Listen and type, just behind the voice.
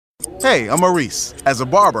Hey, I'm Maurice. As a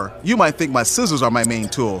barber, you might think my scissors are my main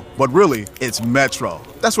tool, but really, it's Metro.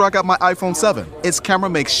 That's where I got my iPhone 7. Its camera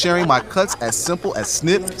makes sharing my cuts as simple as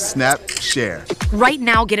snip, snap, share. Right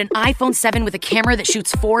now, get an iPhone 7 with a camera that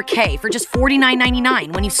shoots 4K for just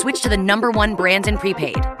 $49.99 when you switch to the #1 brand in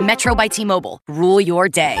prepaid. Metro by T-Mobile. Rule your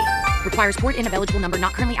day. Requires port in of eligible number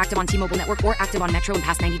not currently active on T-Mobile network or active on Metro in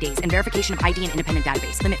past 90 days and verification of ID and independent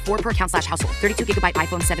database. Limit 4 per account/household. 32GB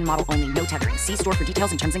iPhone 7 model only. No tethering. See store for details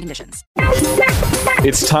and terms and conditions.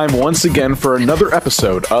 It's time once again for another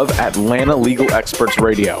episode of Atlanta Legal Experts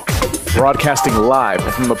Radio, broadcasting live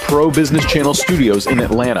from the Pro Business Channel studios in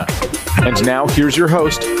Atlanta. And now here's your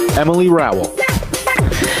host, Emily Rowell.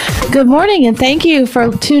 Good morning, and thank you for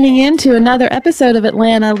tuning in to another episode of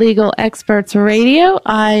Atlanta Legal Experts Radio.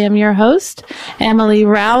 I am your host, Emily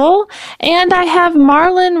Rowell, and I have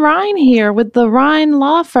Marlon Ryan here with the Ryan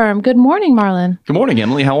Law Firm. Good morning, Marlon. Good morning,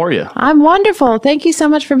 Emily. How are you? I'm wonderful. Thank you so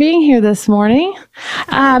much for being here this morning.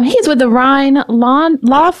 He's with the Ryan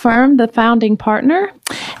Law Firm, the founding partner,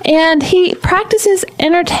 and he practices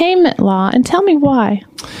entertainment law. And tell me why.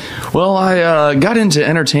 Well, I got into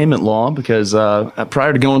entertainment law because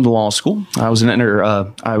prior to going to law school, I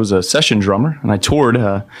was a session drummer, and I toured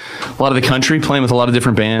a lot of the country, playing with a lot of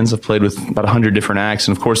different bands. I've played with about 100 different acts,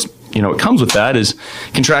 and of course, what comes with that is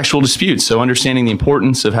contractual disputes. So understanding the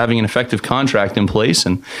importance of having an effective contract in place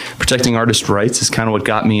and protecting artist rights is kind of what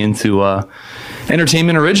got me into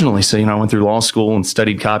entertainment originally. So I went through law school and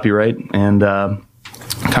studied copyright, and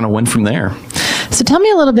kind of went from there. So tell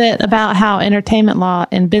me a little bit about how entertainment law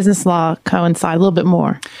and business law coincide, a little bit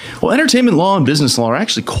more. Well, entertainment law and business law are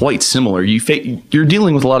actually quite similar. You're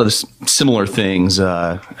dealing with a lot of the similar things,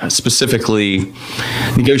 specifically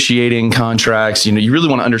negotiating contracts. You really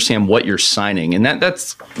want to understand what you're signing, and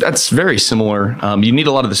that's very similar. You need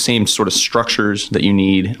a lot of the same sort of structures that you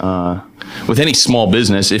need with any small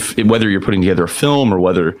business, whether you're putting together a film or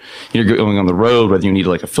whether you're going on the road, whether you need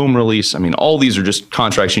like a film release. I mean, all these are just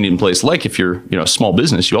contracts you need in place. Like if you're a small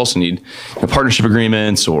business, you also need partnership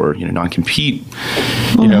agreements or non-compete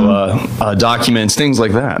documents, things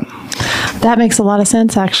like that. That makes a lot of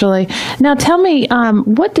sense, actually. Now, tell me,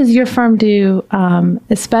 what does your firm do,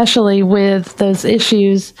 especially with those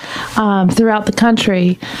issues throughout the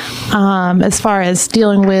country, as far as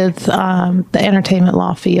dealing with the entertainment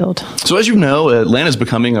law field? So, as you know, Atlanta is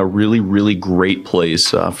becoming a really, really great place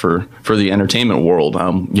for the entertainment world.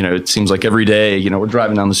 It seems like every day, we're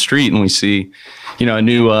driving down the street and we see, a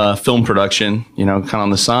new film production, kind of on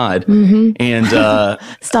the side, and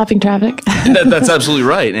stopping traffic. That's absolutely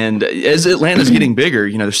right. And as Atlanta's getting bigger,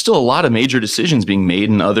 there's still a lot of major decisions being made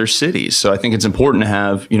in other cities. So I think it's important to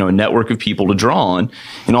have, a network of people to draw on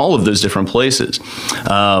in all of those different places.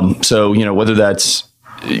 So, whether that's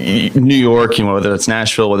New York, whether that's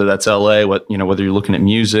Nashville, whether that's LA, whether you're looking at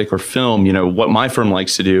music or film, what my firm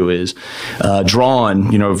likes to do is draw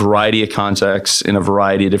on, a variety of contexts in a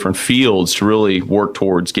variety of different fields to really work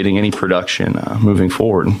towards getting any production moving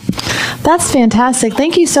forward. That's fantastic.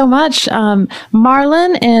 Thank you so much,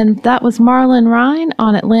 Marlon. And that was Marlon Ryan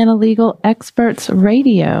on Atlanta Legal Experts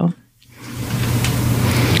Radio.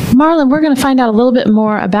 Marlon, we're going to find out a little bit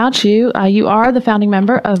more about you. You are the founding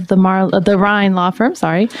member of the Ryan Law Firm,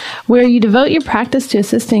 where you devote your practice to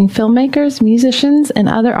assisting filmmakers, musicians, and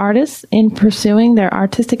other artists in pursuing their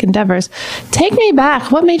artistic endeavors. Take me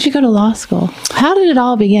back. What made you go to law school? How did it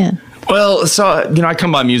all begin? Well, so, I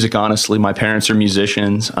come by music, honestly. My parents are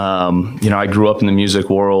musicians. I grew up in the music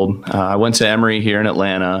world. I went to Emory here in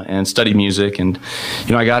Atlanta and studied music. And,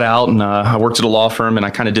 I got out and I worked at a law firm, and I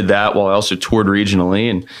kind of did that while I also toured regionally.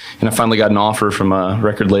 And I finally got an offer from a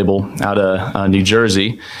record label out of New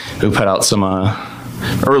Jersey who put out some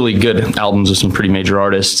early good albums with some pretty major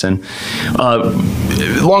artists. And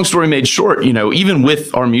long story made short, even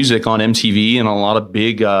with our music on MTV and a lot of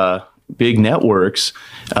big networks,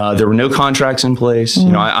 there were no contracts in place.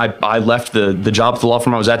 I left the job at the law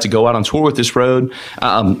firm I was at to go out on tour with this road,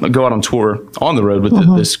 go out on tour on the road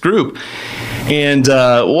with this group. And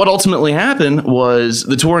what ultimately happened was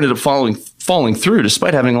the tour ended up falling through,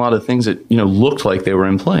 despite having a lot of things that looked like they were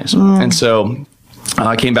in place. And so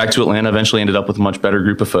I came back to Atlanta, eventually ended up with a much better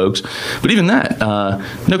group of folks. But even that,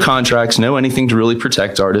 no contracts, no anything to really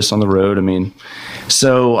protect artists on the road.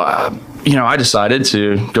 So I decided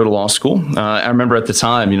to go to law school. I remember at the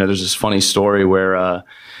time, there's this funny story where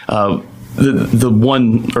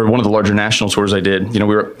one of the larger national tours I did, we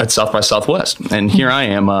were at South by Southwest, and here I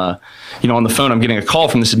am, on the phone, I'm getting a call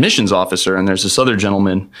from this admissions officer, and there's this other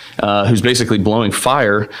gentleman who's basically blowing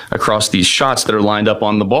fire across these shots that are lined up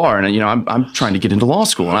on the bar, and I'm trying to get into law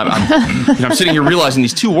school, and I'm sitting here realizing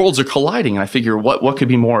these two worlds are colliding, and I figure what could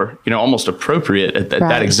be more almost appropriate at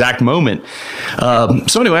that exact moment.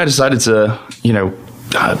 So anyway, I decided to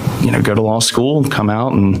go to law school and come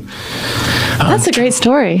out and. That's a great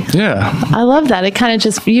story. Yeah. I love that. It kind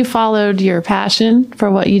of you followed your passion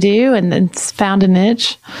for what you do and then found a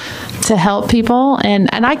niche to help people. And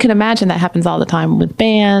I can imagine that happens all the time with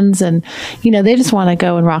bands and, they just want to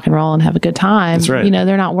go and rock and roll and have a good time. That's right.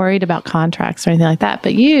 They're not worried about contracts or anything like that.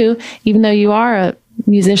 But you, even though you are a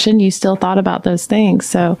musician, you still thought about those things.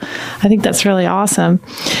 So I think that's really awesome.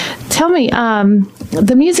 Tell me,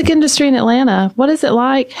 the music industry in Atlanta, what is it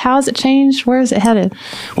like? How has it changed? Where is it headed?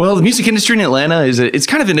 Well, the music industry in Atlanta it's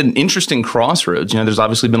kind of in an interesting crossroads. There's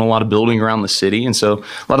obviously been a lot of building around the city. And so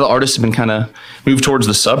a lot of the artists have been kind of moved towards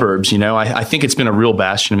the suburbs. I think it's been a real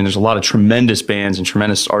bastion. There's a lot of tremendous bands and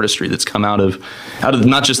tremendous artistry that's come out of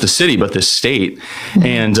not just the city, but the state. Mm-hmm.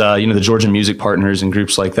 And, the Georgia Music Partners and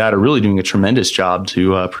groups like that are really doing a tremendous job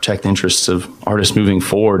to protect the interests of artists moving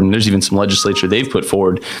forward. And there's even some legislature they've put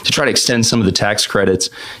forward to try to extend some of the tax credits,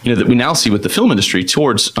 that we now see with the film industry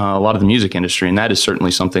towards a lot of the music industry. And that is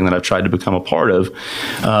certainly something that I've tried to become a part of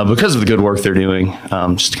because of the good work they're doing.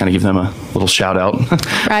 Just to kind of give them a little shout out.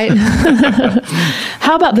 Right.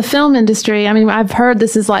 How about the film industry? I've heard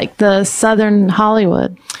this is like the Southern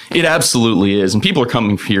Hollywood. It absolutely is. And people are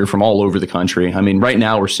coming here from all over the country. Right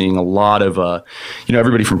now we're seeing a lot of,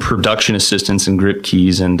 everybody from production assistants and grip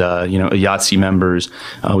keys and, IATSE members,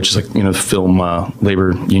 which is like, the film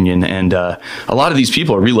labor union. And a lot of these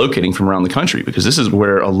people are relocating from around the country because this is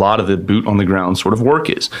where a lot of the boot on the ground sort of work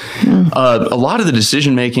is. Mm. A lot of the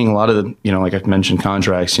decision making, a lot of the, like I've mentioned,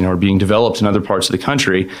 contracts, are being developed in other parts of the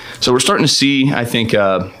country. So we're starting to see, I think,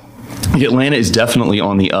 Atlanta is definitely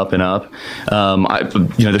on the up and up.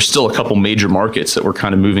 There's still a couple major markets that we're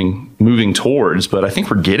kind of moving towards, but I think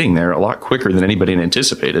we're getting there a lot quicker than anybody had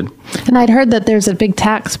anticipated. And I'd heard that there's a big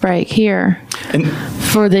tax break here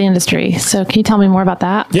for the industry. So can you tell me more about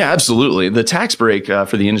that? Yeah, absolutely. The tax break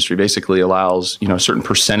for the industry basically allows, a certain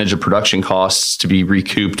percentage of production costs to be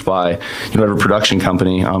recouped by, whatever production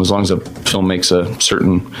company, as long as a film makes a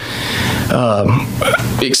certain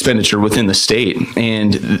expenditure within the state.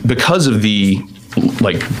 And because of the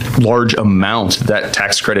large amount that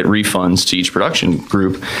tax credit refunds to each production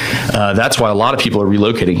group, that's why a lot of people are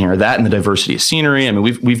relocating here. That and the diversity of scenery.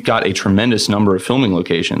 We've got a tremendous number of filming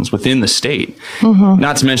locations within the state. Mm-hmm.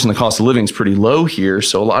 Not to mention the cost of living is pretty low here.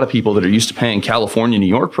 So a lot of people that are used to paying California, New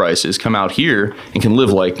York prices come out here and can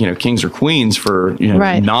live like kings or queens for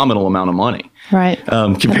right. nominal amount of money. Right.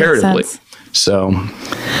 Comparatively. So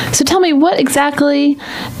tell me, what exactly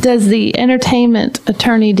does the entertainment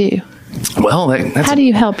attorney do? Well, how do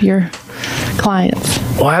you help your clients?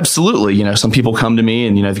 Well, absolutely. Some people come to me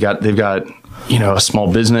and they've got a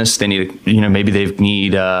small business. They need maybe they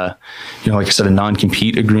need like I said, a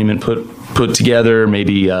non-compete agreement put together.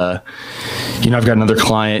 Maybe I've got another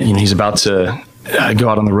client. He's about to go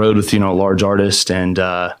out on the road with a large artist, and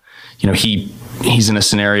he's in a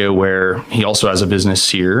scenario where he also has a business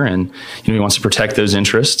here, and he wants to protect those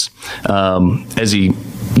interests as he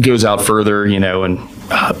goes out further. And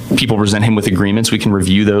people present him with agreements. We can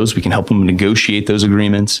review those. We can help him negotiate those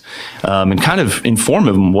agreements and kind of inform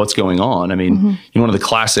him what's going on. Mm-hmm. One of the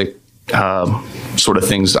classic sort of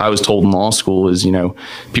things I was told in law school is,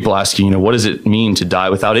 people ask you, what does it mean to die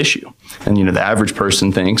without issue? And, the average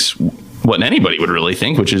person thinks what anybody would really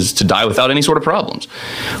think, which is to die without any sort of problems.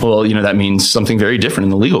 Well, that means something very different in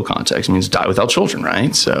the legal context. It means die without children,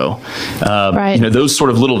 right? So, right. Those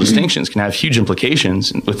sort of little distinctions can have huge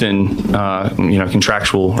implications within,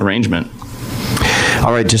 contractual arrangement.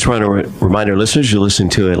 All right, just want to remind our listeners, you're listening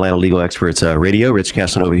to Atlanta Legal Experts Radio. Rich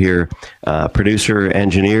Casanova here, producer,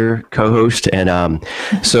 engineer, co-host. And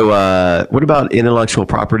so what about intellectual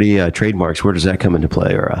property, trademarks? Where does that come into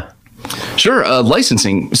play? Sure.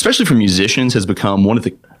 Licensing, especially for musicians, has become one of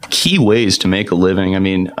the key ways to make a living.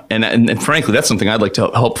 And frankly, that's something I'd like to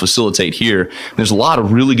help facilitate here. There's a lot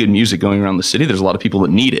of really good music going around the city. There's a lot of people that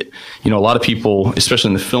need it. A lot of people, especially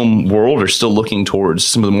in the film world, are still looking towards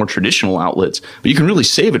some of the more traditional outlets. But you can really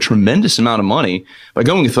save a tremendous amount of money by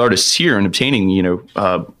going with artists here and obtaining,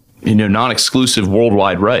 non-exclusive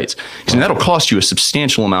worldwide rights. Because that'll cost you a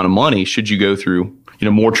substantial amount of money should you go through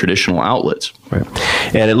more traditional outlets. Right.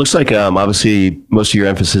 And it looks like, obviously, most of your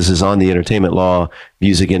emphasis is on the entertainment law,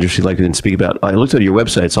 music industry, like we didn't speak about. I looked at your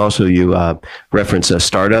website. It's also, you reference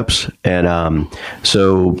startups. And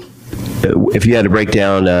so if you had to break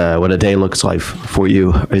down what a day looks like for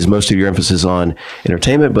you, is most of your emphasis on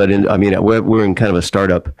entertainment? But we're in kind of a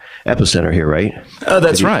startup epicenter here, right?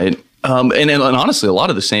 That's right. And honestly, a lot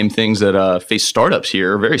of the same things that face startups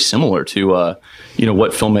here are very similar to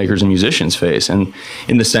what filmmakers and musicians face, and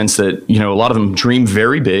in the sense that a lot of them dream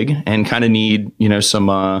very big and kind of need some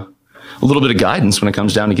a little bit of guidance when it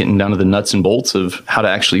comes down to getting down to the nuts and bolts of how to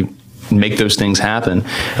actually make those things happen.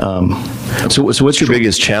 So what's your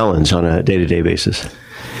biggest challenge on a day-to-day basis?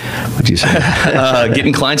 What'd you say?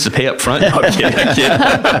 Getting clients to pay up front. No, I'm kidding.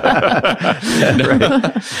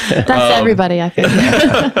 That's everybody, I think.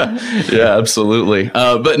 Yeah, absolutely.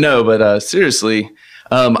 But seriously,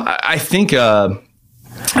 I think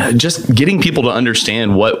just getting people to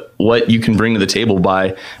understand what you can bring to the table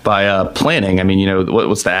by planning. I mean,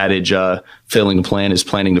 what's the adage? Failing to plan is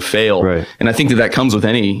planning to fail. Right. And I think that comes with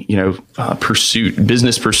any pursuit,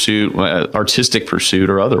 business pursuit, artistic pursuit,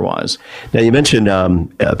 or otherwise. Now, you mentioned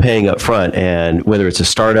paying up front, and whether it's a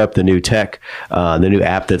startup, the new tech, the new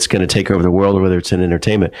app that's going to take over the world, or whether it's in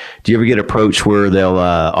entertainment. Do you ever get approached where they'll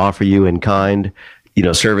offer you in kind,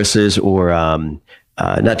 services, or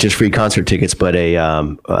not just free concert tickets, but a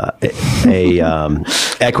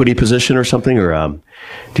equity position or something? Or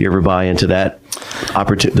do you ever buy into that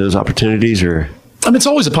those opportunities? Or it's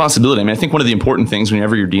always a possibility. I mean, I think one of the important things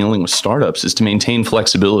whenever you're dealing with startups is to maintain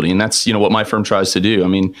flexibility. And that's, what my firm tries to do. I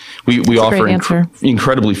mean, we offer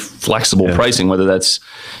incredibly flexible pricing, whether that's,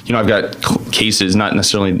 I've got cases not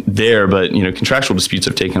necessarily there, but, contractual disputes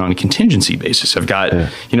I've taken on a contingency basis. I've got,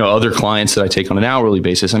 other clients that I take on an hourly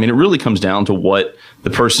basis. I mean, it really comes down to what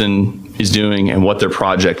the person is doing and what their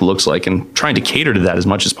project looks like, and trying to cater to that as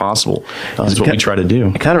much as possible is what we try to do.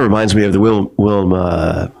 It kind of reminds me of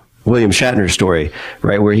the William Shatner story,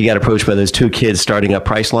 right? Where he got approached by those two kids starting up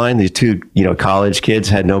Priceline. These two, college kids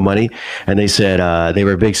had no money, and they said they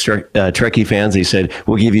were big Trekkie fans. They said,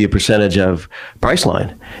 "We'll give you a percentage of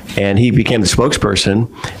Priceline," and he became the spokesperson.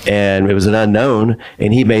 And it was an unknown,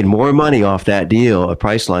 and he made more money off that deal of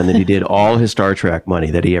Priceline than he did all his Star Trek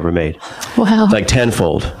money that he ever made. Wow, like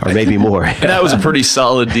tenfold or maybe more. That was a pretty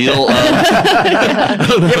solid deal. You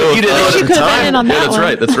didn't know at the time.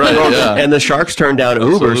 That's right. Yeah. And the Sharks turned down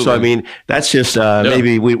Uber. Absolutely. So I mean, that's just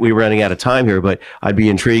maybe we're running out of time here, but I'd be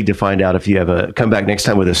intrigued to find out if you have come back next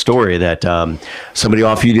time with a story that somebody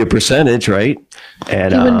offered you a percentage, right?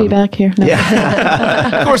 And you wouldn't be back here. No.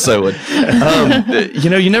 Yeah. Of course I would.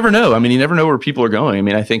 You never know. I mean, you never know where people are going. I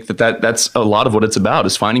mean, I think that's a lot of what it's about,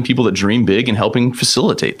 is finding people that dream big and helping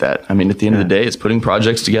facilitate that. I mean, at the end of the day, it's putting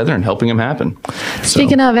projects together and helping them happen.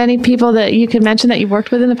 Speaking of, any people that you could mention that you've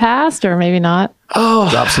worked with in the past, or maybe not?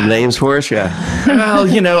 Drop some names for us, yeah.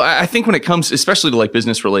 Well, I think when it comes, especially to like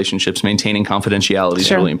business relationships, maintaining confidentiality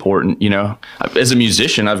is really important. As a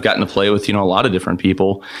musician, I've gotten to play with a lot of different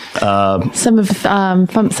people. Some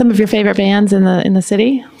of your favorite bands in the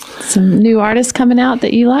city. Some new artists coming out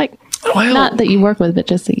that you like. Well, not that you work with, but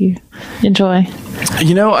just that you enjoy.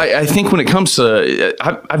 I think when it comes to,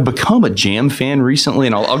 I've become a Jam fan recently,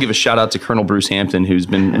 and I'll give a shout out to Colonel Bruce Hampton, who's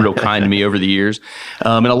been real kind to me over the years.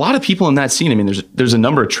 And a lot of people in that scene. I mean, there's a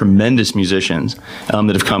number of tremendous musicians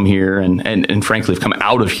that have come here and frankly have come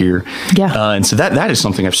out of here. Yeah. And so that is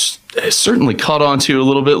something I've certainly caught on to a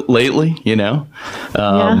little bit lately, and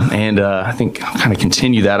I think I'll kind of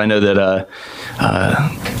continue that. I know that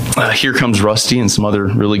Here Comes Rusty and some other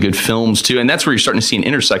really good films too, and that's where you're starting to see an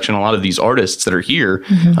intersection. A lot of these artists that are here,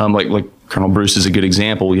 like Colonel Bruce is a good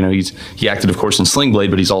example. He acted, of course, in Sling Blade,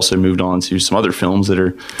 but he's also moved on to some other films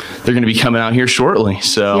they're going to be coming out here shortly.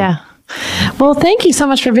 So yeah. Well, thank you so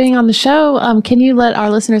much for being on the show. Can you let our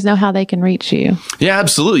listeners know how they can reach you? Yeah,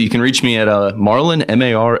 absolutely. You can reach me at Marlon,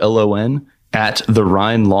 MARLON, at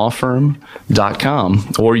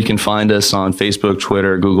therhinelawfirm.com, or you can find us on Facebook,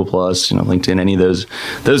 Twitter, Google+, LinkedIn, any of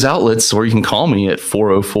those outlets, or you can call me at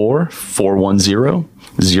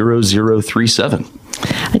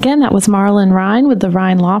 404-410-0037. Again, that was Marlon Rhine with the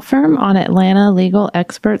Rhine Law Firm on Atlanta Legal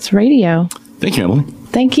Experts Radio. Thank you, Emily.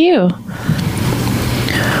 Thank you.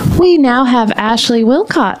 We now have Ashley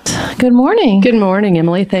Wilcott. Good morning. Good morning,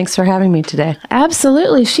 Emily. Thanks for having me today.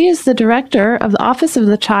 Absolutely. She is the director of the Office of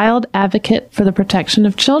the Child Advocate for the Protection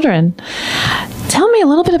of Children. Tell me a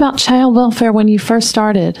little bit about child welfare when you first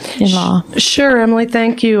started in law. Sure, Emily.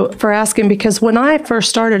 Thank you for asking, because when I first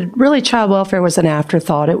started, really child welfare was an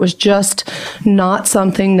afterthought. It was just not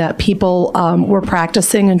something that people were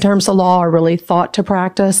practicing in terms of law or really thought to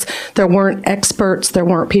practice. There weren't experts. There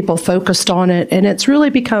weren't people focused on it. And it's really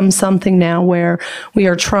become something now where we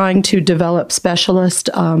are trying to develop specialists.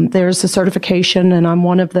 There's a certification, and I'm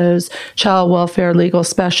one of those child welfare legal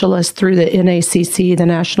specialists through the NACC, the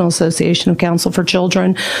National Association of Counsel for for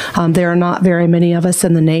children. There are not very many of us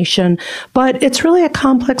in the nation, but it's really a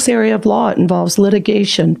complex area of law. It involves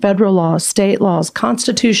litigation, federal laws, state laws,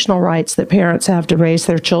 constitutional rights that parents have to raise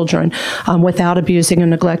their children without abusing and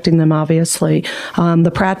neglecting them, obviously,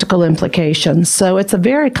 the practical implications. So it's a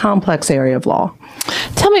very complex area of law.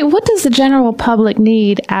 Tell me, what does the general public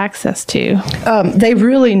need access to? They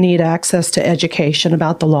really need access to education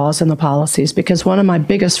about the laws and the policies, because one of my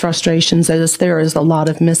biggest frustrations is there is a lot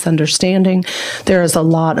of misunderstanding. There is a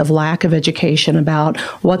lot of lack of education about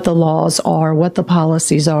what the laws are, what the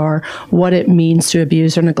policies are, what it means to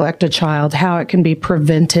abuse or neglect a child, how it can be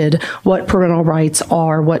prevented, what parental rights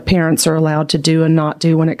are, what parents are allowed to do and not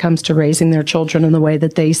do when it comes to raising their children in the way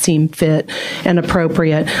that they seem fit and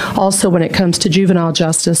appropriate. Also, when it comes to juvenile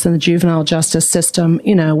justice and the juvenile justice system,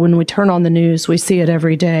 when we turn on the news, we see it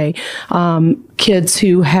every day. Kids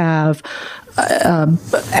who have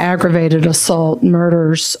aggravated assault,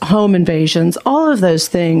 murders, home invasions, all of those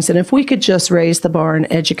things. And if we could just raise the bar and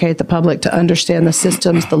educate the public to understand the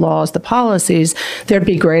systems, the laws, the policies, there'd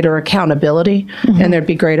be greater accountability and there'd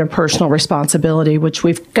be greater personal responsibility, which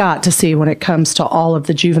we've got to see when it comes to all of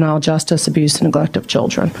the juvenile justice, abuse, and neglect of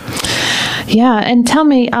children. Yeah, and tell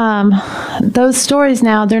me, those stories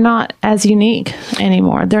now, they're not as unique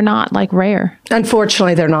anymore. They're not like rare.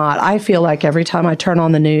 Unfortunately, they're not. I feel like every time I turn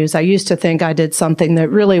on the news, I used to think I did something that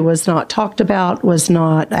really was not talked about, was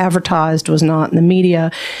not advertised, was not in the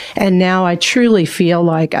media. And now I truly feel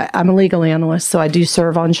like I'm a legal analyst, so I do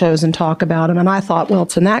serve on shows and talk about them. And I thought, well,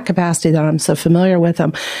 it's in that capacity that I'm so familiar with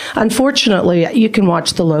them. Unfortunately, you can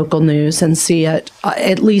watch the local news and see it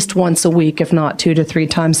at least once a week, if not 2 to 3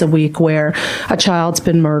 times a week, where a child's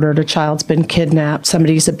been murdered, a child's been kidnapped,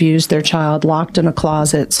 somebody's abused their child, locked in a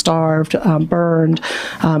closet, starved, burned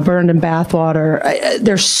in bathwater.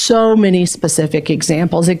 There's so many specific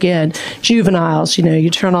examples. Again, juveniles, you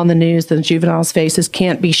turn on the news, the juveniles' faces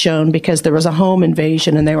can't be shown because there was a home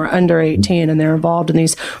invasion and they were under 18 and they're involved in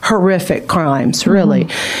these horrific crimes, really.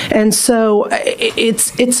 And so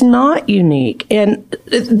it's not unique, and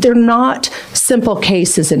they're not simple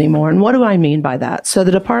cases anymore. And what do I mean by that? So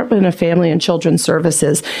the Department of Family and Children's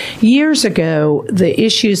Services, years ago, the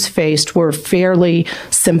issues faced were fairly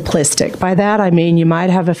simplistic. By that, I mean you might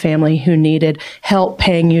have a family who needed help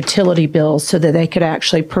paying utility bills so that they could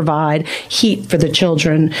actually provide heat for the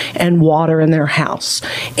children and water in their house.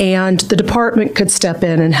 And the department could step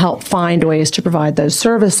in and help find ways to provide those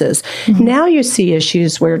services. Now you see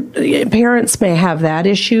issues where parents may have that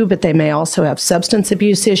issue, but they may also have substance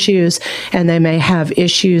abuse issues, and they may have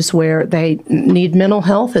issues where they need mental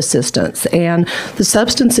health assistance. And the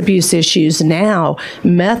substance abuse issues now,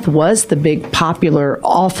 meth was the big popular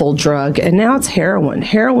awful drug, and now it's heroin.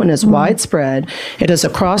 Heroin is widespread. It is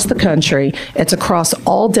across the country. It's across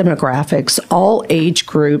all demographics, all age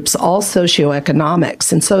groups, all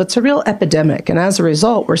socioeconomics. And so it's a real epidemic. And as a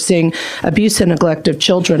result, we're seeing abuse and neglect of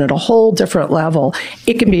children at a whole different level.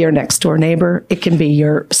 It can be your next door neighbor. It can be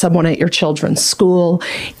someone at your children's school.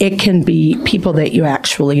 It can be people that you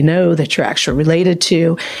actually know, that you're actually related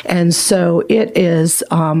to. And so it is,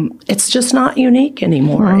 it's just not unique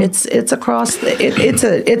anymore. It's across,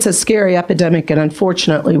 it's a scary epidemic, and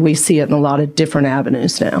unfortunately we see it in a lot of different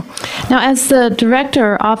avenues now. Now, as the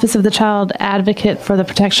Director, Office of the Child Advocate for the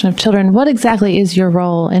Protection of Children, what exactly is your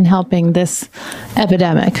role in helping this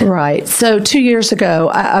epidemic? Right. So 2 years ago,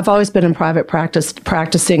 I've always been in private practice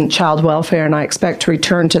practicing child welfare, and I expect to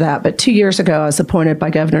return to that. But 2 years ago, I was appointed by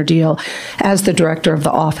Governor Deal as the director of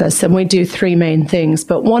the office, and we do 3 main things.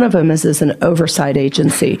 But one of them is as an oversight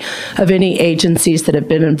agency of any agencies that have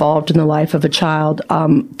been involved in the life of a child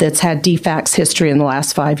that's had DFACS history in the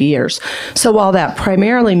last 5 years. So while that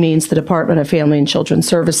primarily means the Department of Family and Children's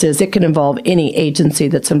Services, it can involve any agency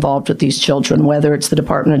that's involved with these children, whether it's the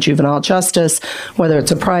Department of Juvenile Justice, whether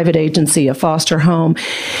it's a private agency, a foster home.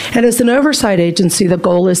 And as an oversight agency, the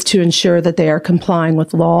goal is to ensure that they are complying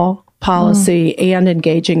with law, policy, and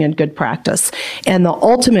engaging in good practice. And the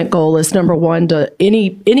ultimate goal is, number one,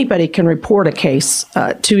 anybody can report a case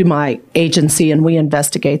to my agency, and we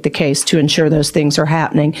investigate the case to ensure those things are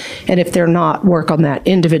happening. And if they're not, work on that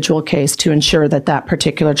individual case to ensure that that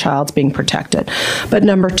particular child's being protected. But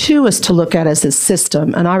number 2 is to look at as a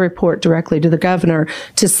system, and I report directly to the governor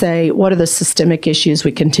to say, what are the systemic issues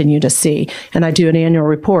we continue to see? And I do an annual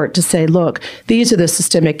report to say, look, these are the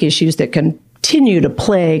systemic issues that continue to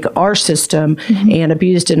plague our system and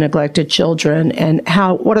abused and neglected children, and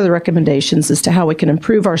what are the recommendations as to how we can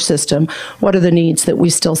improve our system? What are the needs that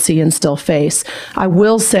we still see and still face? I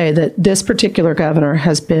will say that this particular governor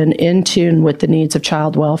has been in tune with the needs of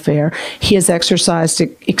child welfare. He has exercised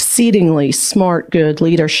exceedingly smart, good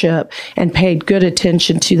leadership and paid good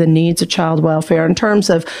attention to the needs of child welfare in terms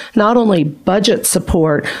of not only budget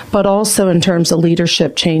support, but also in terms of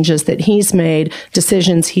leadership changes that he's made,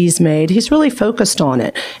 decisions he's made. He's really focused on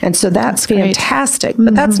it. And so that's fantastic.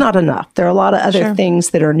 But that's not enough. There are a lot of other things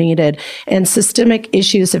that are needed. And systemic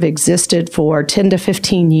issues have existed for 10 to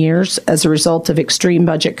 15 years as a result of extreme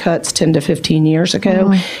budget cuts 10 to 15 years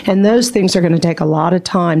ago. And those things are going to take a lot of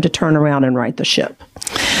time to turn around and right the ship.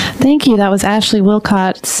 Thank you. That was Ashley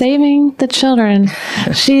Wilcott, Saving the Children.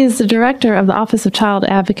 She is the director of the Office of Child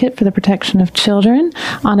Advocate for the Protection of Children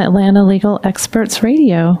on Atlanta Legal Experts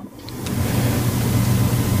Radio.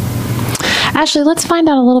 Ashley, let's find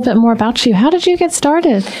out a little bit more about you. How did you get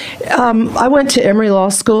started? I went to Emory Law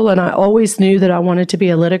School, and I always knew that I wanted to be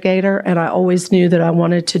a litigator, and I always knew that I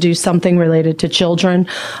wanted to do something related to children.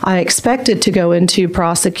 I expected to go into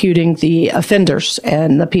prosecuting the offenders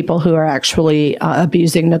and the people who are actually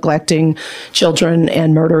abusing, neglecting children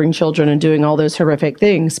and murdering children and doing all those horrific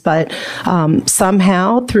things. But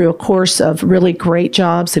somehow, through a course of really great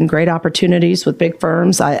jobs and great opportunities with big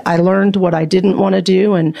firms, I learned what I didn't want to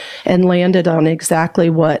do and landed on exactly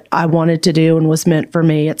what I wanted to do and was meant for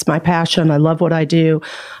me. It's my passion. I love what I do.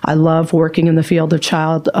 I love working in the field of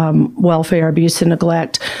child welfare, abuse, and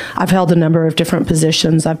neglect. I've held a number of different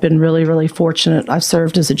positions. I've been really, really fortunate. I've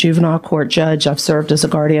served as a juvenile court judge. I've served as a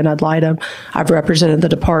guardian ad litem. I've represented the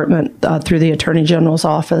department through the Attorney General's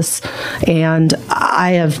office. And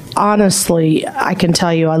I have honestly, I can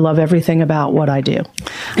tell you, I love everything about what I do.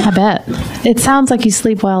 I bet. It sounds like you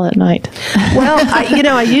sleep well at night. Well,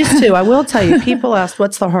 I used to. I will tell you, people asked,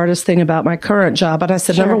 what's the hardest thing about my current job? And I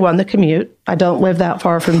said, number one, the commute. I don't live that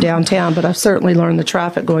far from downtown, but I've certainly learned the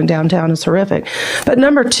traffic going downtown is horrific. But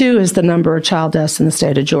number two is the number of child deaths in the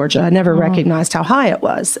state of Georgia. I never recognized how high it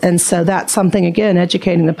was. And so that's something, again,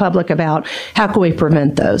 educating the public about how can we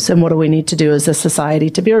prevent those and what do we need to do as a society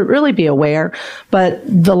to really be aware. But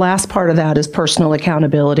the last part of that is personal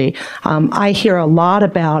accountability. I hear a lot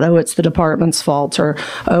about, it's the department's fault, or,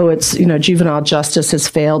 it's, juvenile justice has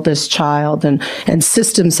failed this child and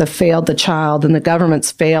systems have failed the child and the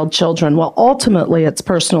government's failed children. Well, ultimately, it's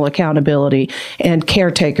personal accountability, and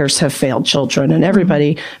caretakers have failed children, and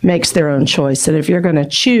everybody makes their own choice. And if you're going to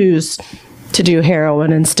choose to do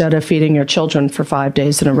heroin instead of feeding your children for 5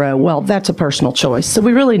 days in a row, well, that's a personal choice. So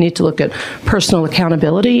we really need to look at personal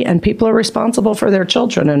accountability, and people are responsible for their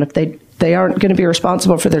children. And if they aren't going to be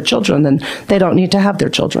responsible for their children, then they don't need to have their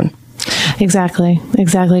children. Exactly.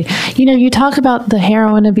 You talk about the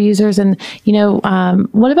heroin abusers and,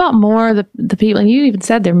 what about more the people, and you even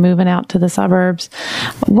said they're moving out to the suburbs.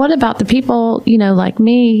 What about the people, like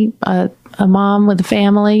me, a mom with a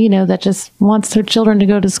family, that just wants their children to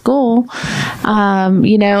go to school,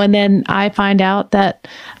 and then I find out that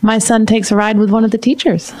my son takes a ride with one of the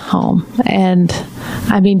teachers home. And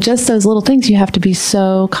I mean, just those little things, you have to be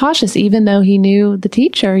so cautious. Even though he knew the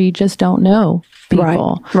teacher, you just don't know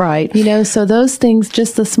people. Right. So those things,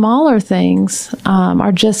 just the smaller things,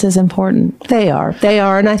 are just as important. They are.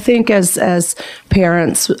 And I think as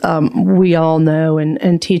parents, we all know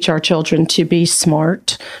and teach our children to be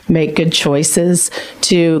smart, make good choices,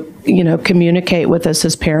 to communicate with us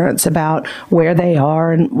as parents about where they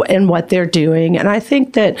are and what they're doing. And I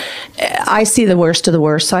think that I see the worst of the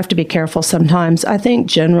worst, so I have to be careful sometimes. I think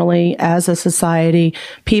generally as a society,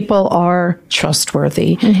 people are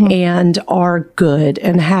trustworthy and are good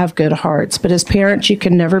and have good hearts. But as parents, you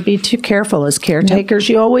can never be too careful. As caretakers,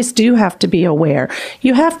 you always do have to be aware.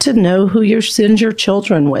 You have to know who you send your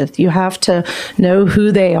children with. You have to know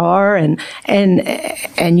who they are, and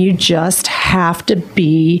you just have to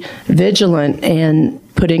be vigilant and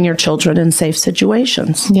putting your children in safe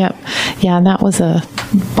situations. Yep. Yeah, and that was a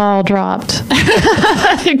ball dropped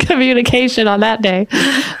in communication on that day.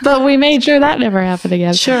 But we made sure that never happened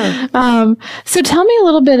again. Sure. So tell me a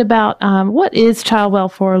little bit about what is child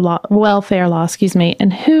welfare law,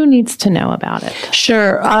 and who needs to know about it?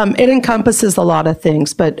 Sure. It encompasses a lot of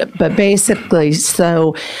things, but basically,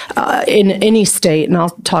 so in any state, and I'll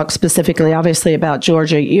talk specifically, obviously, about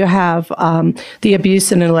Georgia, you have the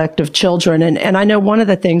abuse and neglect of children. And I know one of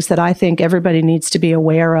the things that I think everybody needs to be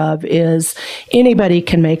aware of is anybody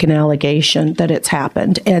can make an allegation that it's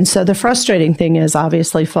happened. And so the frustrating thing is,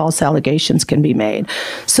 obviously, false allegations can be made.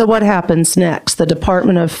 So what happens next? The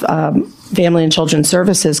Department of Family and Children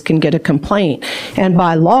Services can get a complaint, and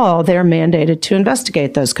by law, they're mandated to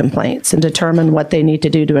investigate those complaints and determine what they need to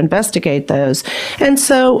do to investigate those. And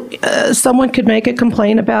so someone could make a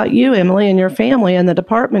complaint about you, Emily, and your family, and the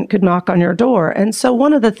department could knock on your door. And so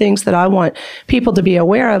one of the things that I want people to be be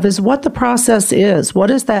aware of is what the process is. What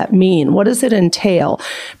does that mean? What does it entail?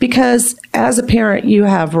 Because as a parent, you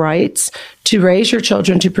have rights to raise your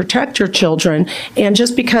children, to protect your children. And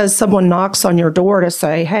just because someone knocks on your door to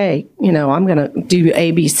say, hey, I'm going to do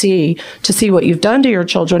ABC to see what you've done to your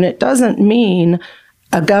children, it doesn't mean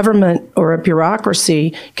a government or a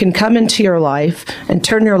bureaucracy can come into your life and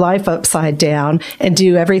turn your life upside down and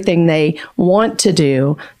do everything they want to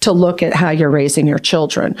do to look at how you're raising your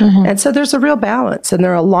children. And so there's a real balance. And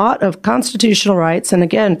there are a lot of constitutional rights, and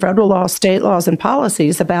again, federal laws, state laws, and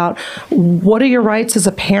policies about what are your rights as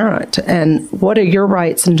a parent and what are your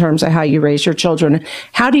rights in terms of how you raise your children.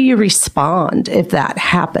 How do you respond if that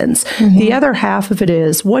happens? The other half of it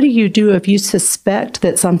is, what do you do if you suspect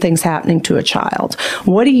that something's happening to a child?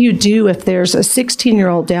 What do you do if there's a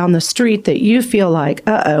 16-year-old down the street that you feel like,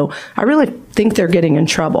 I really think they're getting in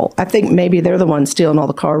trouble. I think maybe they're the ones stealing all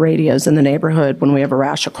the car radios in the neighborhood when we have a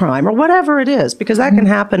rash of crime, or whatever it is, because that can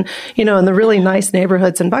happen, in the really nice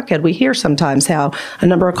neighborhoods in Buckhead. We hear sometimes how a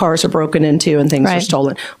number of cars are broken into and things are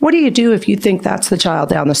stolen. What do you do if you think that's the child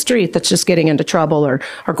down the street that's just getting into trouble or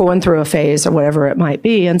going through a phase or whatever it might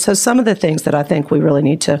be? And so some of the things that I think we really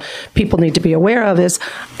people need to be aware of is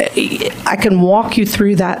I can walk you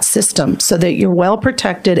through that system so that you're well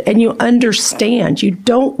protected and you understand. You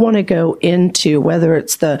don't want to go into whether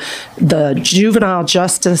it's the juvenile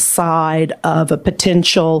justice side of a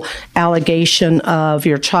potential allegation of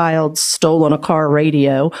your child stolen a car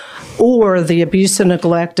radio, or the abuse and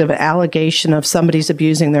neglect of allegation of somebody's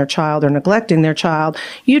abusing their child or neglecting their child.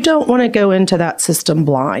 You don't want to go into that system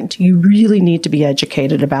blind. You really need to be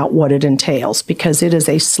educated about what it entails, because it is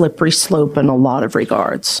a slippery slope in a lot of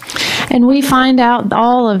regards. And we find out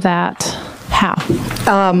all of that. How?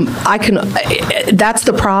 That's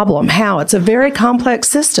the problem. How? It's a very complex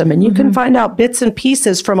system, and you can find out bits and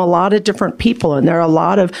pieces from a lot of different people. And there are a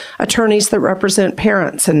lot of attorneys that represent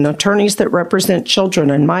parents and attorneys that represent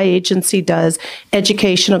children. And my agency does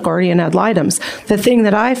education of guardian ad litems. The thing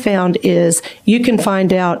that I found is you can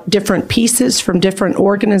find out different pieces from different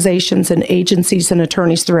organizations and agencies and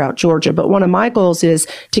attorneys throughout Georgia. But one of my goals is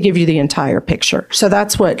to give you the entire picture. So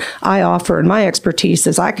that's what I offer. And my expertise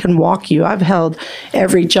is I can walk you. I've held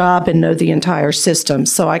every job and know the entire system.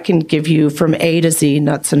 So I can give you from A to Z,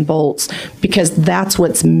 nuts and bolts, because that's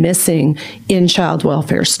what's missing in child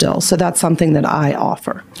welfare still. So that's something that I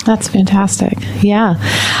offer. That's fantastic. Yeah.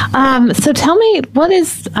 So tell me,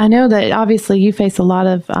 I know that obviously you face a lot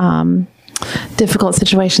of difficult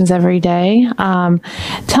situations every day.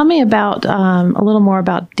 Tell me about a little more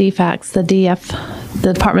about DFACS,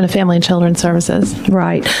 the Department of Family and Children's Services.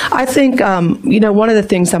 Right. I think, one of the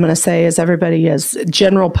things I'm going to say is everybody is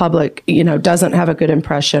general public, doesn't have a good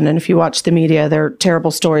impression. And if you watch the media, there are terrible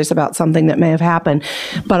stories about something that may have happened.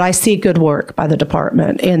 But I see good work by the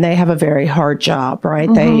department, and they have a very hard job, right?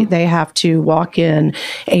 They have to walk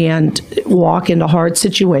into hard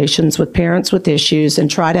situations with parents with issues and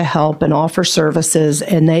try to help and offer services,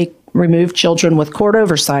 and they remove children with court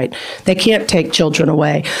oversight. They can't take children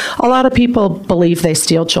away. A lot of people believe they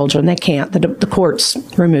steal children. They can't. The courts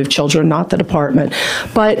remove children, not the department.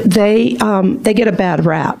 But they get a bad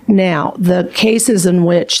rap. Now, the cases in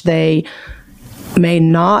which they may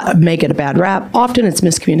not make it a bad rap, often it's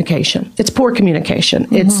miscommunication. It's poor communication.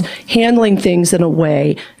 It's handling things in a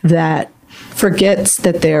way that forgets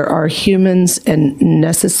that there are humans and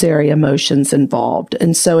necessary emotions involved.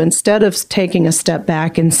 And so instead of taking a step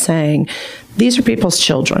back and saying, these are people's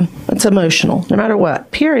children, it's emotional, no matter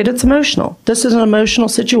what, period, it's emotional. This is an emotional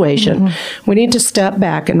situation. We need to step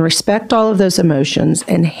back and respect all of those emotions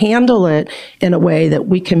and handle it in a way that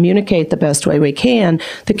we communicate the best way we can.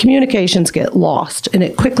 The communications get lost, and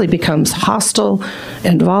it quickly becomes hostile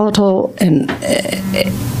and volatile, and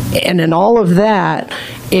in all of that,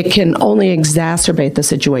 it can only exacerbate the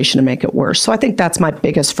situation and make it worse. So I think that's my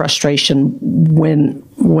biggest frustration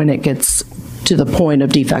when it gets to the point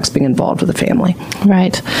of DFACS being involved with the family.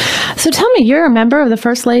 Right. So tell me, you're a member of the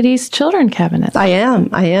First Lady's Children Cabinet. I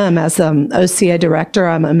am. As OCA director,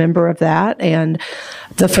 I'm a member of that. And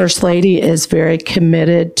the First Lady is very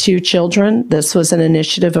committed to children. This was an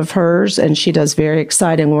initiative of hers, and she does very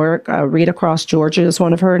exciting work. Read Across Georgia is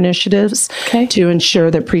one of her initiatives to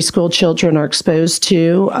ensure that preschool children are exposed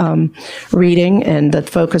to reading, and the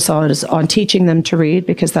focus is on teaching them to read,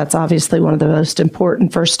 because that's obviously one of the most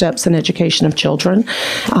important first steps in education of children.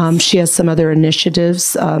 She has some other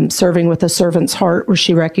initiatives, Serving with a Servant's Heart, where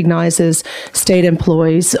she recognizes state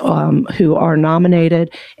employees who are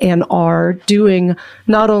nominated and are doing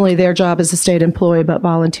not only their job as a state employee, but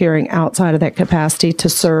volunteering outside of that capacity to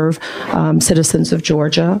serve citizens of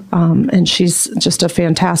Georgia. And she's just a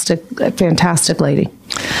fantastic lady.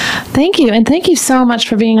 Thank you. And thank you so much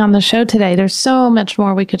for being on the show today. There's so much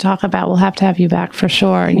more we could talk about. We'll have to have you back for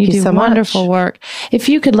sure. And you do so wonderful work. If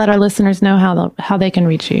you could let our listeners know how they can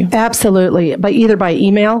reach you. Absolutely. Either by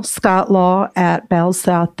email,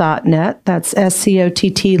 scottlaw@bellsouth.net. That's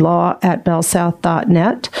SCOTT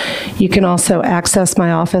law@bellsouth.net. You can also access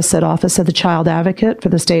my office at Office of the Child Advocate for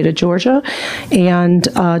the state of Georgia. And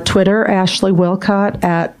Twitter, Ashley Wilcott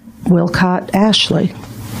at Wilcott Ashley.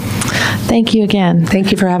 Thank you again.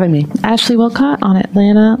 Thank you for having me. Ashley Wilcott on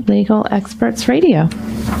Atlanta Legal Experts Radio.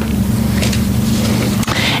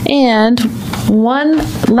 And one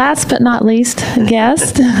last but not least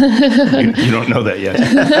guest. You don't know that yet.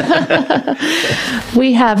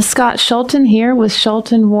 We have Scott Schulten here with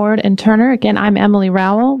Schulten, Ward, and Turner. Again, I'm Emily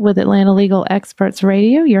Rowell with Atlanta Legal Experts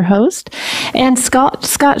Radio, your host. And Scott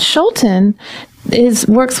Schulten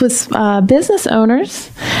works with business owners.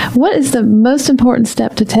 What is the most important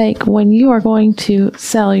step to take when you are going to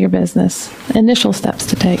sell your business? Initial steps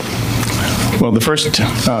to take. Well, the first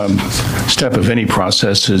step of any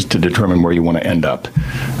process is to determine where you want to end up.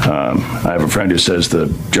 I have a friend who says the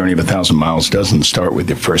journey of 1,000 miles doesn't start with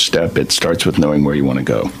your first step. It starts with knowing where you want to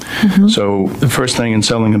go. Mm-hmm. So the first thing in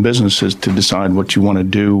selling a business is to decide what you want to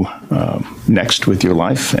do next with your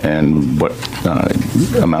life and what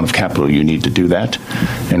amount of capital you need to do that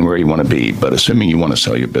and where you want to be. But assuming you want to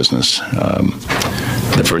sell your business,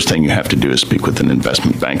 the first thing you have to do is speak with an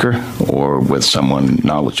investment banker or with someone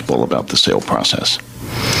knowledgeable about the sale process.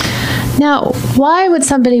 Now, why would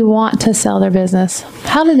somebody want to sell their business?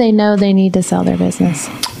 How do they know they need to sell their business?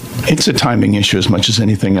 It's a timing issue as much as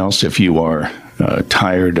anything else. If you are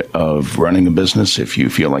tired of running a business, if you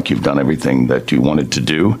feel like you've done everything that you wanted to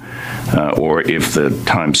do, or if the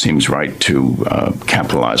time seems right to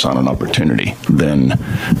capitalize on an opportunity, then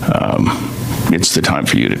it's the time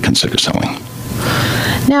for you to consider selling.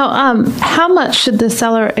 Now, how much should the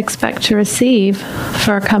seller expect to receive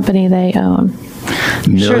for a company they own?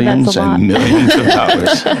 Millions and millions of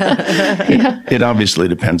dollars. Yeah. It obviously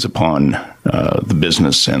depends upon the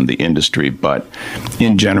business and the industry, but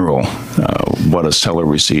in general, what a seller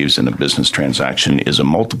receives in a business transaction is a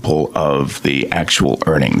multiple of the actual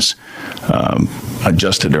earnings,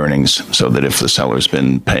 adjusted earnings, so that if the seller's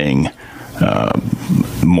been paying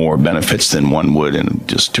more benefits than one would and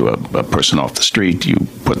just to a person off the street, you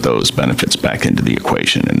put those benefits back into the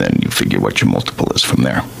equation and then you figure what your multiple is from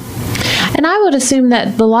there. And I would assume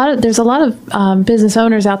that there's a lot of business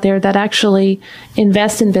owners out there that actually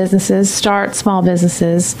invest in businesses, start small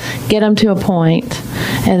businesses, get them to a point,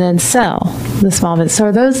 and then sell the small business. So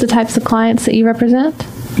are those the types of clients that you represent?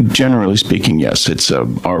 Generally speaking, yes. It's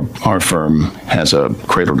our firm has a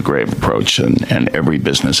cradle-to-grave approach, and every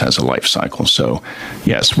business has a life cycle. So,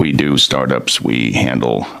 yes, we do startups, we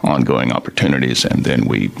handle ongoing opportunities, and then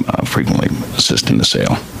we frequently assist in the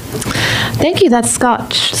sale. Thank you. That's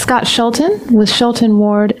Scott Schulten with Schulten,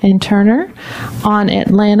 Ward, and Turner on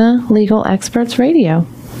Atlanta Legal Experts Radio.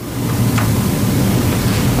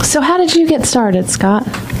 So how did you get started, Scott?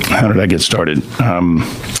 How did I get started?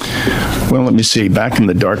 Well, let me see. Back in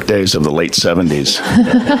the dark days of the late 70s,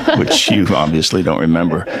 which you obviously don't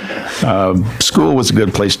remember, school was a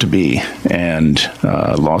good place to be, and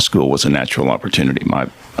law school was a natural opportunity. My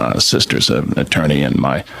sister's an attorney, and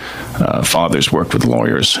my father's worked with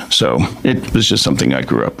lawyers, so it was just something I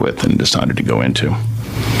grew up with and decided to go into.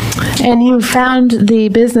 And you found the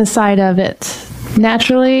business side of it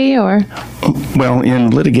naturally, or? Well,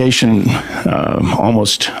 in litigation,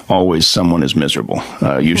 almost always someone is miserable.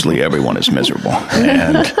 Usually everyone is miserable.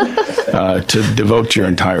 And to devote your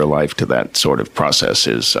entire life to that sort of process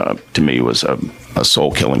is, to me, was a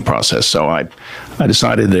soul-killing process. So I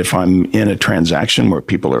decided that if I'm in a transaction where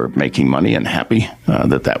people are making money and happy,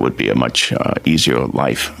 that would be a much easier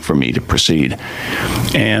life for me to proceed.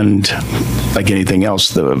 And like anything else,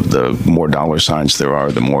 the more dollar signs there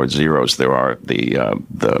are, the more zeros there are,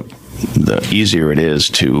 the easier it is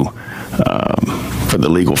to for the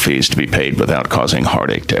legal fees to be paid without causing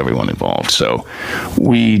heartache to everyone involved. So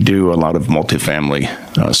we do a lot of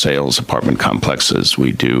multifamily sales, apartment complexes.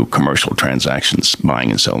 We do commercial transactions,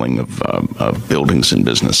 buying and selling of buildings and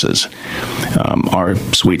businesses. Our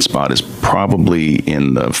sweet spot is probably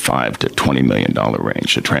in the $5 to $20 million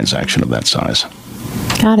range, a transaction of that size.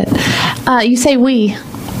 Got it. You say we.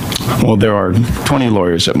 Well, there are 20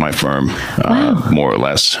 lawyers at my firm, more or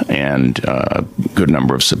less, and a good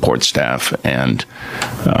number of support staff. And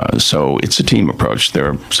so it's a team approach.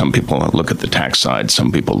 There are some people that look at the tax side,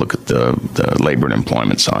 some people look at the labor and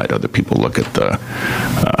employment side, other people look at the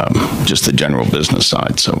just the general business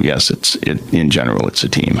side. So yes, in general, it's a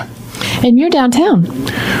team. And you're downtown.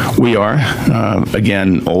 We are,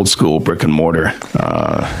 again, old school brick and mortar.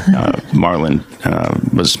 Marlon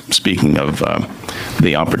was speaking of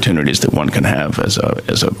the opportunities that one can have as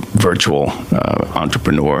a virtual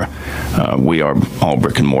entrepreneur. We are all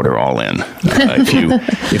brick and mortar, all in.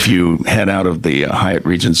 If you head out of the Hyatt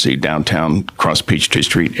Regency downtown, cross Peachtree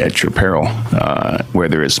Street at your peril, where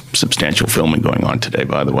there is substantial filming going on today,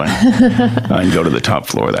 by the way, and go to the top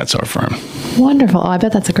floor, that's our firm. Wonderful. Oh, I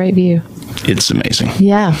bet that's a great view. It's amazing.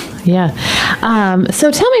 Yeah.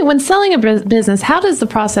 So tell me, when selling a business, how does the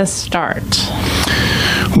process start?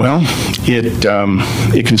 Well,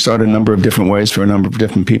 it can start a number of different ways for a number of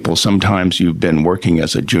different people. Sometimes you've been working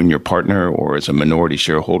as a junior partner or as a minority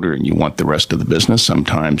shareholder and you want the rest of the business.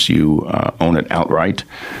 Sometimes you own it outright.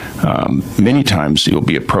 Many times you'll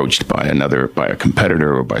be approached by a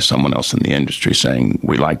competitor or by someone else in the industry saying,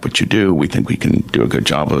 we like what you do, we think we can do a good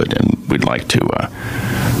job of it, and we'd like to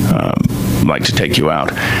take you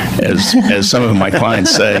out. As some of my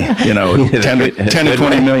clients say, 10 to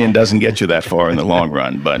 20 million doesn't get you that far in the long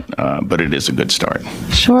run, but it is a good start.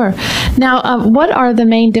 Sure. Now, what are the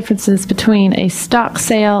main differences between a stock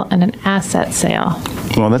sale and an asset sale?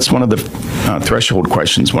 Well, that's one of the threshold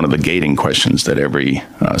questions, one of the gating questions that every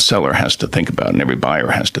seller has to think about and every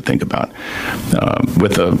buyer has to think about.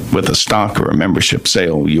 With a stock or a membership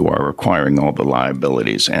sale, you are acquiring all the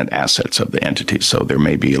liabilities and assets of the entity. So there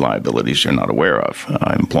may be liabilities you're not aware of,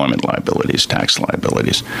 employment liabilities, tax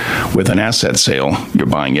liabilities. With an asset sale, you're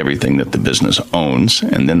buying everything that the business owns,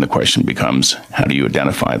 and then the question becomes, how do you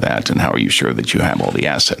identify that, and how are you sure that you have all the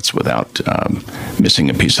assets without missing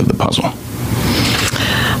a piece of the puzzle?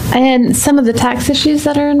 And some of the tax issues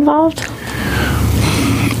that are involved?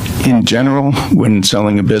 In general, when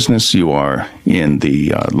selling a business, you are in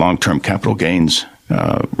the long-term capital gains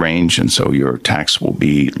range, and so your tax will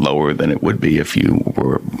be lower than it would be if you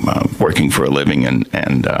were working for a living and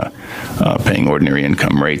paying ordinary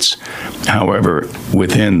income rates. However,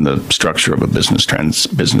 within the structure of a business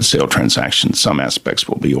sale transaction, some aspects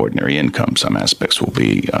will be ordinary income, some aspects will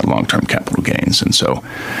be long-term capital gains, and so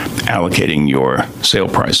allocating your sale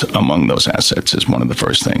price among those assets is one of the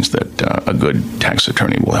first things that a good tax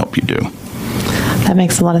attorney will help you do. That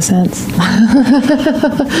makes a lot of sense.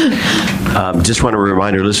 Just want to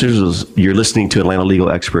remind our listeners, you're listening to Atlanta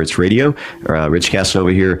Legal Experts Radio. Rich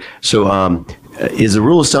Casanova here. So is the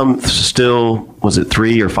rule of thumb still, was it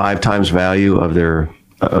 3 or 5 times value of their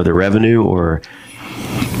revenue, or?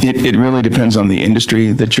 It really depends on the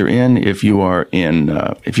industry that you're in. If you are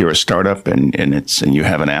if you're a startup and you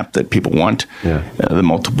have an app that people want, the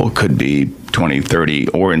multiple could be 20, 30,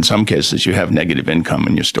 or in some cases you have negative income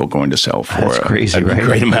and you're still going to sell for a great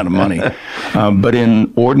amount of money. But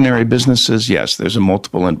in ordinary businesses, yes, there's a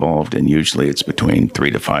multiple involved, and usually it's between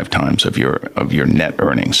 3 to 5 times of your net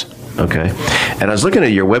earnings. Okay. And I was looking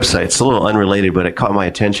at your website. It's a little unrelated, but it caught my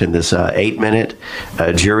attention, this 8-minute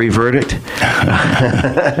jury verdict.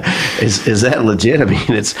 Is that legit? I mean,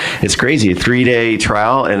 it's crazy. A 3-day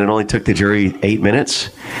trial, and it only took the jury 8 minutes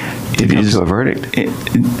to come to a verdict.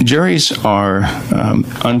 Juries are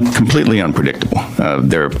completely unpredictable.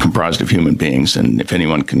 They're comprised of human beings, and if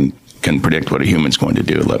anyone can predict what a human's going to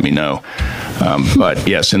do, let me know. But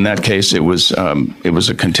yes, in that case, it was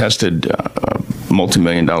a contested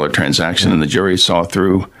multi-million-dollar transaction, and the jury saw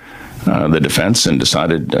through the defense and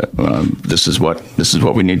decided this is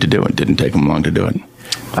what we need to do. It didn't take them long to do it.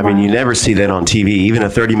 I mean, you never see that on TV, even a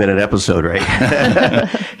 30-minute episode, right?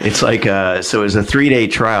 It's like, so it was a 3-day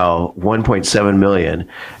trial, $1.7 million,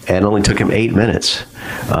 and only took him 8 minutes.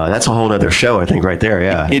 That's a whole other show, I think, right there,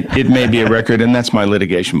 yeah. It may be a record, and that's my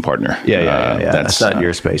litigation partner. Yeah. That's not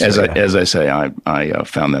your space. As I say, I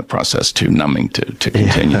found that process too numbing to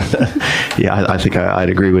continue. Yeah, I think I'd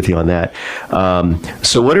agree with you on that.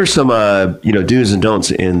 So what are some, do's and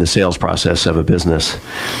don'ts in the sales process of a business?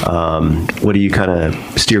 What do you kind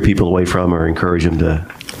of steer people away from or encourage them to?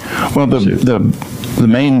 Well, the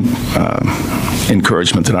main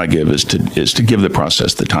encouragement that I give is to give the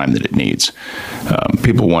process the time that it needs.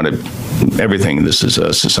 People want everything. This is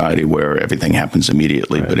a society where everything happens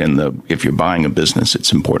immediately, right. But if you're buying a business,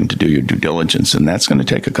 it's important to do your due diligence, and that's going to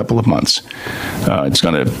take a couple of months. It's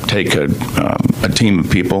going to take a team of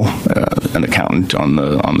people. An accountant on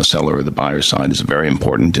the seller or the buyer side is very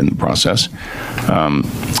important in the process,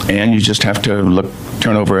 and you just have to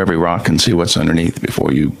turn over every rock and see what's underneath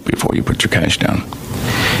before you put your cash down.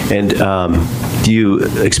 And Do you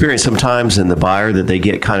experience sometimes in the buyer that they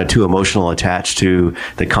get kind of too emotional attached to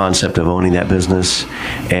the concept of owning that business,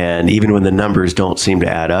 and even when the numbers don't seem to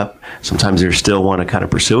add up, sometimes they still want to kind of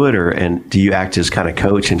pursue it? And do you act as kind of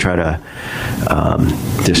coach and try to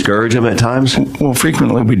discourage them at times? Well,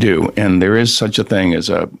 frequently we do, and there is such a thing as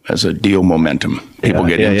a deal momentum. People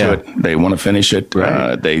get into it; they want to finish it.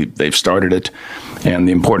 Right. They've started it, and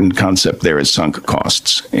the important concept there is sunk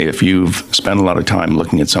costs. If you've spent a lot of time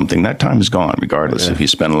looking at something, that time is gone. Regardless, if you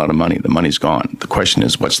spend a lot of money, the money's gone. The question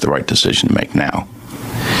is, what's the right decision to make now?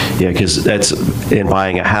 Yeah, because that's in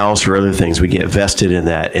buying a house or other things, we get vested in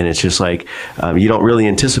that, and it's just like you don't really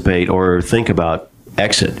anticipate or think about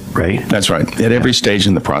exit, right? That's right. At every stage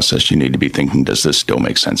in the process, you need to be thinking, does this still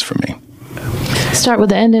make sense for me? Start with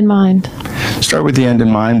the end in mind. Start with the end in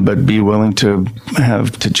mind, but be willing to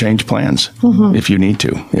have to change plans if you need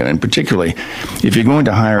to. And particularly, if you're going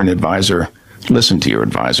to hire an advisor, listen to your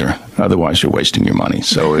advisor. Otherwise, you're wasting your money.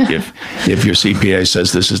 So if your CPA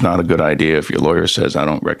says this is not a good idea, if your lawyer says I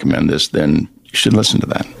don't recommend this, then you should listen to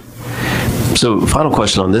that. So final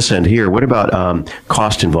question on this end here. What about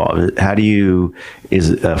cost involved? How do you, is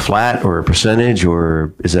it a flat or a percentage,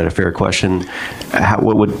 or is that a fair question?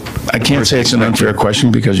 What would I can't say it's an unfair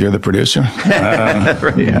question because you're the producer.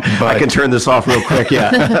 But I can turn this off real quick.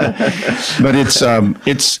 Yeah. But it's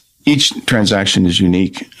each transaction is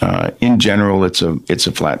unique. In general, it's a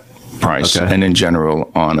flat price, and in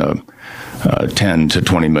general, on a $10 to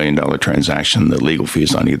 $20 million transaction, the legal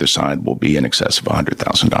fees on either side will be in excess of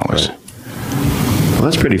 $100,000. Right. Well,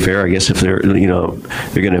 that's pretty fair, I guess, if they're going to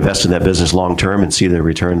invest in that business long term and see the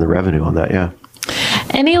return, the revenue on that. Yeah.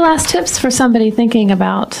 Any last tips for somebody thinking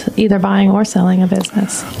about either buying or selling a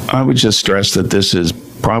business? I would just stress that this is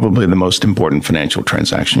probably the most important financial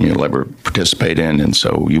transaction you'll ever participate in, and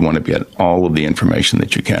so you want to get all of the information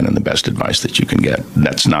that you can and the best advice that you can get.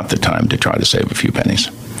 That's not the time to try to save a few pennies.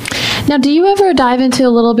 Now, do you ever dive into a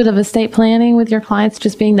little bit of estate planning with your clients,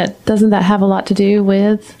 just being that, doesn't that have a lot to do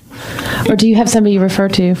with, or do you have somebody you refer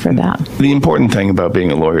to for that? The important thing about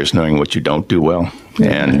being a lawyer is knowing what you don't do well.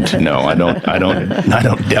 And no, I don't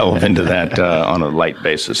delve into that on a light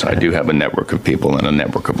basis. I do have a network of people and a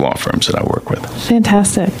network of law firms that I work with.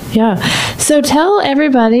 Fantastic. Yeah. So tell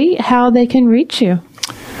everybody how they can reach you.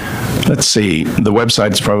 Let's see. The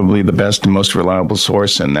website is probably the best and most reliable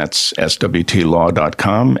source, and that's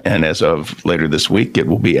swtlaw.com. And as of later this week, it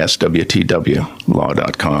will be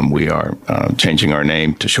swtwlaw.com. We are changing our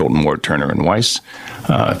name to Schulten, Ward, Turner & Weiss,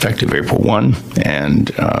 effective April 1. And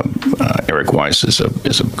Eric Weiss is a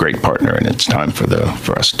great partner, and it's time for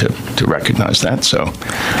us to recognize that. So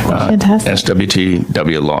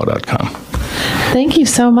swtwlaw.com. Thank you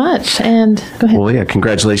so much. And go ahead. Well, yeah,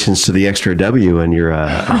 congratulations to the extra W and your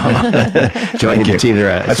joining the team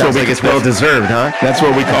there. It sounds like it's well-deserved, huh? That's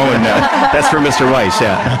what we call him now. That's for Mr. Weiss,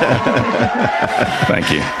 yeah.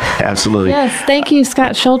 Thank you. Absolutely. Yes, thank you,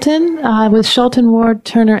 Scott Schulten, with Schulten, Ward,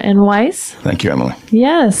 Turner & Weiss. Thank you, Emily.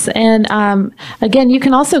 Yes, and again, you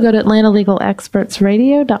can also go to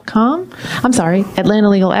AtlantaLegalExpertsRadio.com. I'm sorry,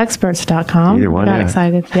 AtlantaLegalExperts.com. Either one, Got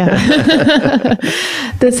excited, yeah.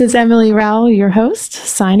 This is Emily Rowell, your host,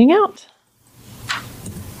 signing out.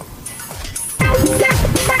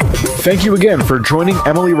 Thank you again for joining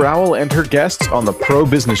Emily Rowell and her guests on the Pro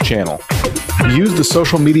Business Channel. Use the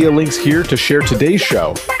social media links here to share today's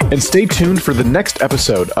show, and stay tuned for the next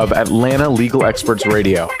episode of Atlanta Legal Experts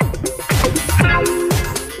Radio.